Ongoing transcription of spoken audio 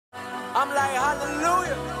I'm like,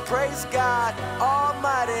 hallelujah, praise God,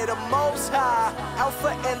 Almighty, the Most High, Alpha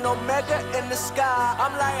and Omega in the sky.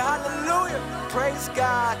 I'm like, hallelujah, praise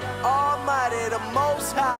God, Almighty, the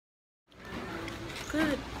Most High.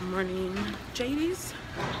 Good morning, JDs.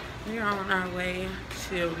 We are on our way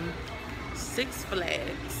to Six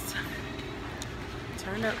Flags.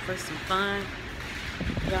 Turned up for some fun.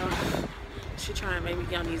 Y'all, she trying to make me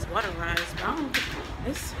get on these water rides, but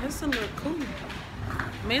it's a little cool.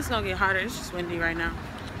 I mean, it's gonna get hotter. It's just windy right now.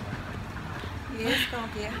 Yeah, it's gonna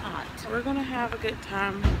get hot. We're gonna have a good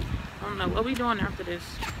time. I don't know what we doing after this,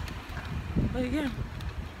 but yeah,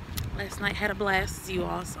 last night had a blast, as you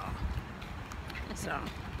all saw. So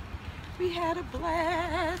we had a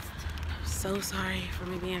blast. I'm so sorry for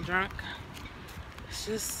me being drunk. It's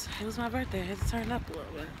just, it was my birthday. I had to turn up a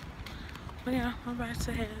little bit. But yeah, I'm about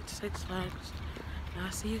to head to Six Flags. I'll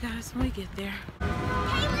see you guys when we get there.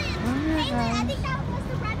 Kaylin, I think that was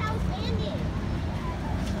the ride I was standing.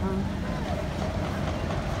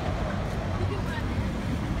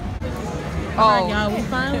 Alright, y'all, we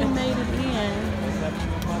finally made it in.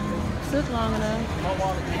 Took long enough.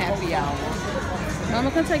 Happy hour.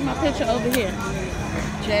 Mama, come take my picture over here.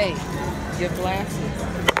 Jay, your glasses.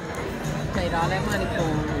 Paid all that money for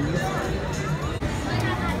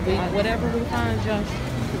them. Whatever we find, Josh.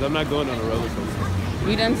 Because I'm not going on a roller coaster.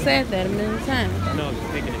 We done said that a million times. No, I'm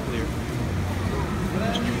just making it clear.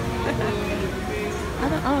 I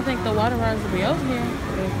don't think the water rides will be over here.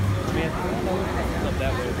 Man, it's up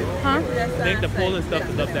that way. Huh? I think the pool and stuff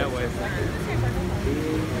is up that way.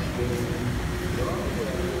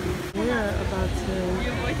 We're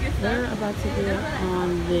about to get on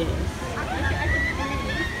this.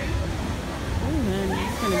 Oh man,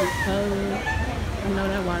 it's gonna be cold. I know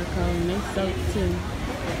that water cold and they soaked too.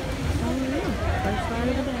 Oh yeah, first ride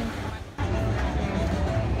of the day.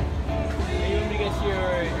 You want me to get your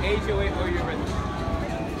HOA or your resident?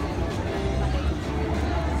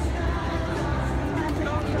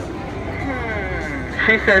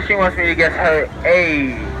 She says she wants me to guess her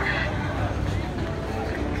age.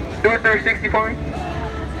 Do a 360 for me.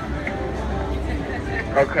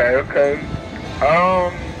 Okay.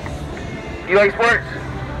 You like sports?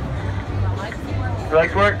 You like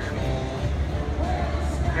sports?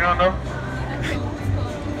 You don't know?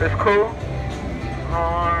 It's cool.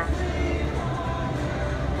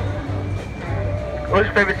 What's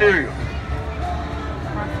your favorite cereal?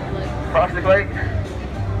 Frosted Flakes.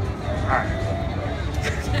 Alright.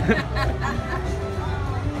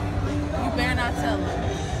 You better not tell her.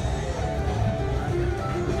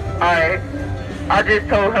 Alright. I just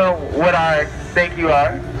told him what I think you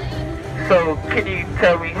are. So, can you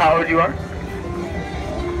tell me how old you are?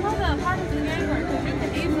 Hold up, how does the game work? Because you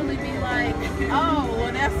can easily be like, oh,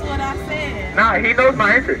 well, that's what I said. Nah, he knows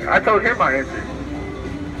my answer. I told him my answer.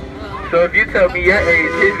 So if you tell me your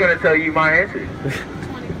age, he's gonna tell you my answer.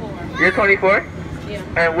 24. You're 24? Yeah.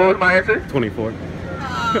 And what was my answer? 24. Oh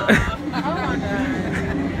my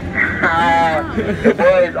God. The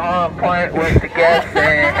boy is on point with the guess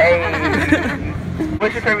and hey.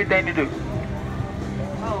 What's your favorite thing to do?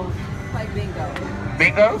 Oh, play bingo.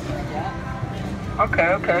 Bingo? Yeah.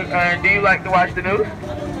 Okay. And do you like to watch the news?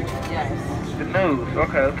 Yes. The news.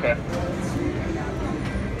 Okay.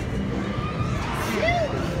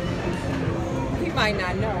 He might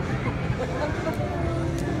not know.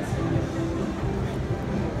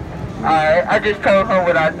 Alright, I just told him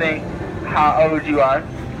what I think, how old you are.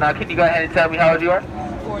 Now can you go ahead and tell me how old you are?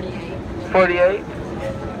 48. 48?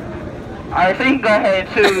 Alright, so you can go ahead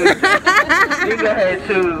and choose. You can go ahead and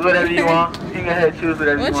choose whatever you want. You can go ahead and choose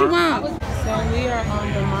whatever you want. What you want? So we are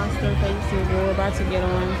on the Monster Faces. We're about to get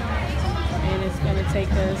on. And it's going to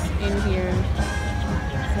take us in here.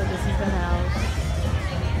 So this is the house.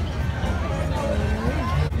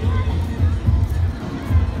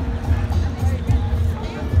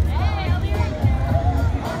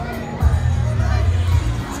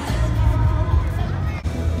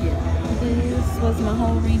 This was my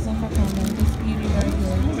whole reason for coming. This beauty right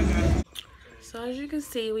here. So as you can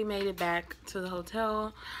see, we made it back to the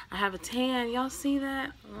hotel. I have a tan. Y'all see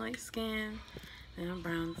that? Light skin and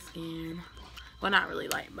brown skin. Well, not really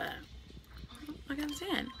light, but I got a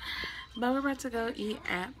tan. But we're about to go eat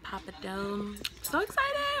at Papa Dough. So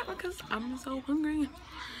excited because I'm so hungry.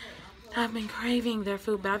 I've been craving their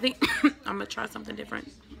food, but I think I'm gonna try something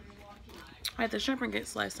different. I had the shrimp and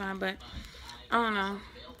grits last time, but I don't know.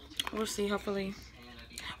 We'll see, hopefully.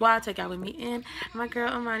 Well, I'll take y'all with me. And my girl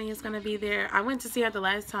Amani is going to be there. I went to see her the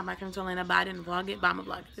last time I came to Atlanta, but I didn't vlog it, but I'm going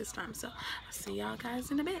to vlog it this time. So, I'll see y'all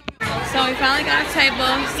guys in a bit. So, we finally got a table.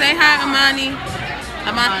 Say hi, Amani.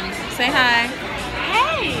 Amani, say hi.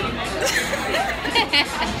 Hey!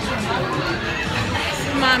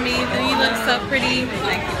 mommy. You look so pretty.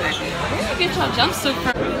 Thank you, baby. Where did you get your jumpsuit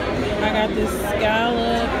from? I got this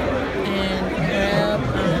scallop and crab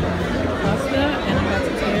pasta, and I'm about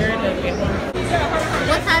to tear it up.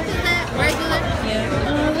 What type is that? Regular? Yeah.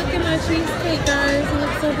 Oh, look at my cheesecake, guys. It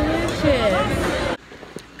looks so delicious.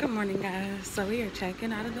 Good morning, guys. So we are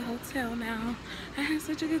checking out of the hotel now. I had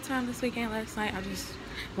such a good time this weekend. Last night I just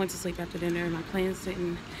went to sleep after dinner. My plans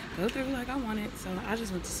didn't go through like I wanted, so I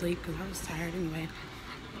just went to sleep because I was tired anyway.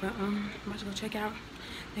 But I'm about to go check out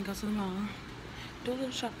and go to the mall, do a little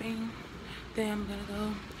shopping. Then I'm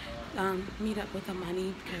gonna go meet up with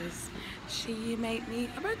Amani because she made me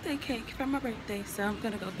a birthday cake for my birthday. So I'm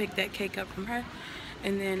gonna go pick that cake up from her,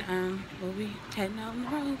 and then we'll be heading out on the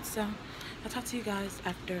road. So I'll talk to you guys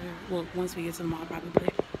after, well, once we get to the mall probably.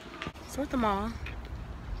 So we're at the mall.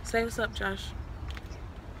 Say what's up, Josh.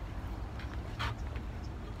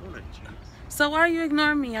 So why are you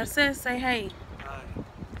ignoring me? I said say hey. Hi.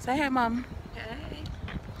 Say hey, Mom. Hey.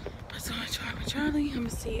 So I tried with Charlie. Let me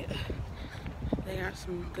see it. They got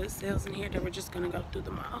some good sales in here that we're just gonna go through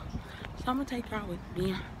the mall. So I'm gonna take y'all with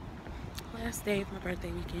me. Last day of my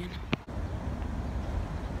birthday weekend.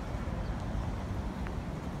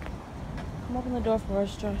 Come open the door for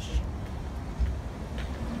us, Josh.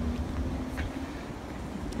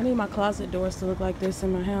 I need my closet doors to look like this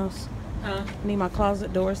in my house. Huh? I need my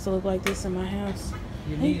closet doors to look like this in my house.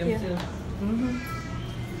 You need them too? Mm-hmm.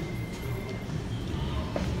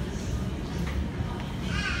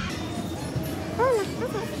 Oh,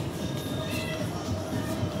 okay.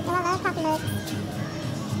 Well, I love coffee mugs.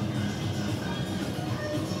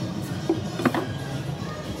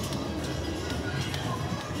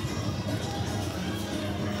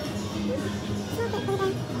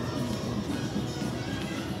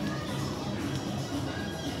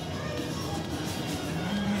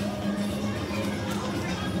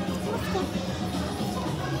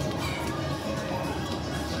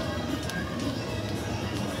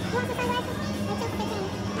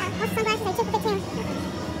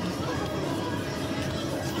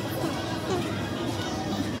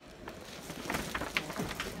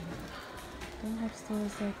 Don't have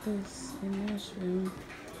stores like this in Nashville.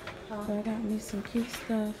 But I got me some cute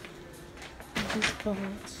stuff. I just bought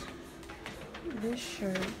this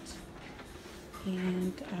shirt,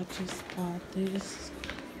 and I just bought this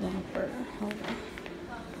romper. Hold on.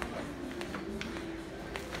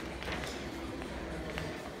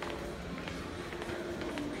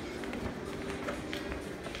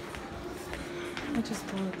 I just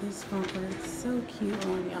bought this romper. It's so cute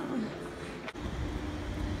on y'all.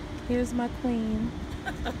 Here's my queen.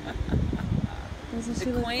 Doesn't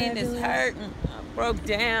she look Queen fabulous? is hurting. I broke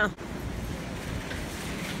down.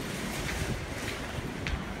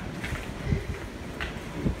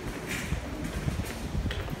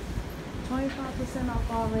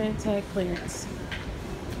 %off all red tag clearance.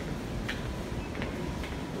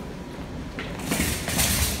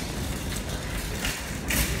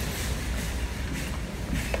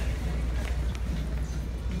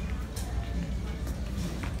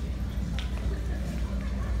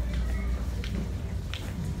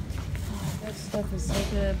 That stuff is so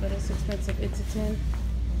good, but it's expensive. It's a 10.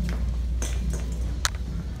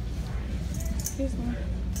 Excuse me.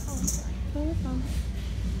 Oh, you're fine.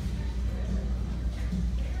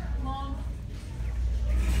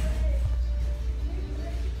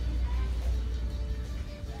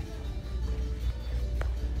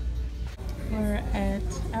 We're at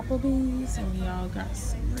Applebee's and we all got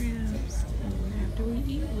some ribs, and after we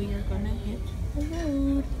eat we are gonna hit the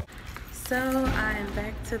road. So I am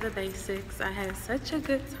back to the basics. I had such a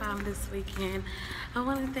good time this weekend. I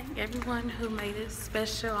want to thank everyone who made it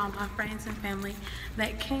special, all my friends and family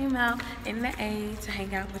that came out in the A to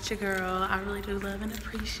hang out with your girl. I really do love and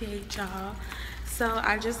appreciate y'all. So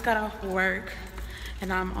I just got off work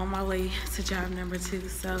and I'm on my way to job number 2.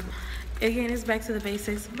 So again, it's back to the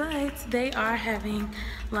basics, but they are having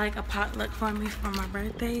like a potluck for me for my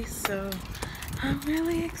birthday. So I'm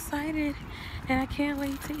really excited and I can't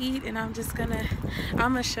wait to eat. And I'm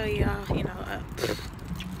gonna show y'all,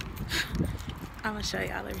 I'm gonna show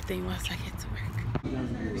y'all everything once I get to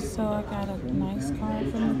work. So I got a nice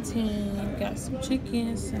card from the team. Got some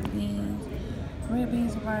chicken, some beans, red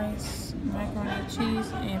beans, rice, macaroni and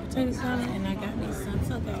cheese, and potato salad. And I got me some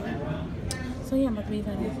taco. So yeah, I'm about to be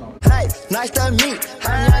that. Hey, nice to meet.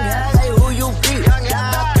 Hey, who you be?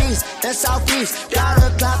 Down the east and southeast.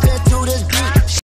 Gotta clock into this beat.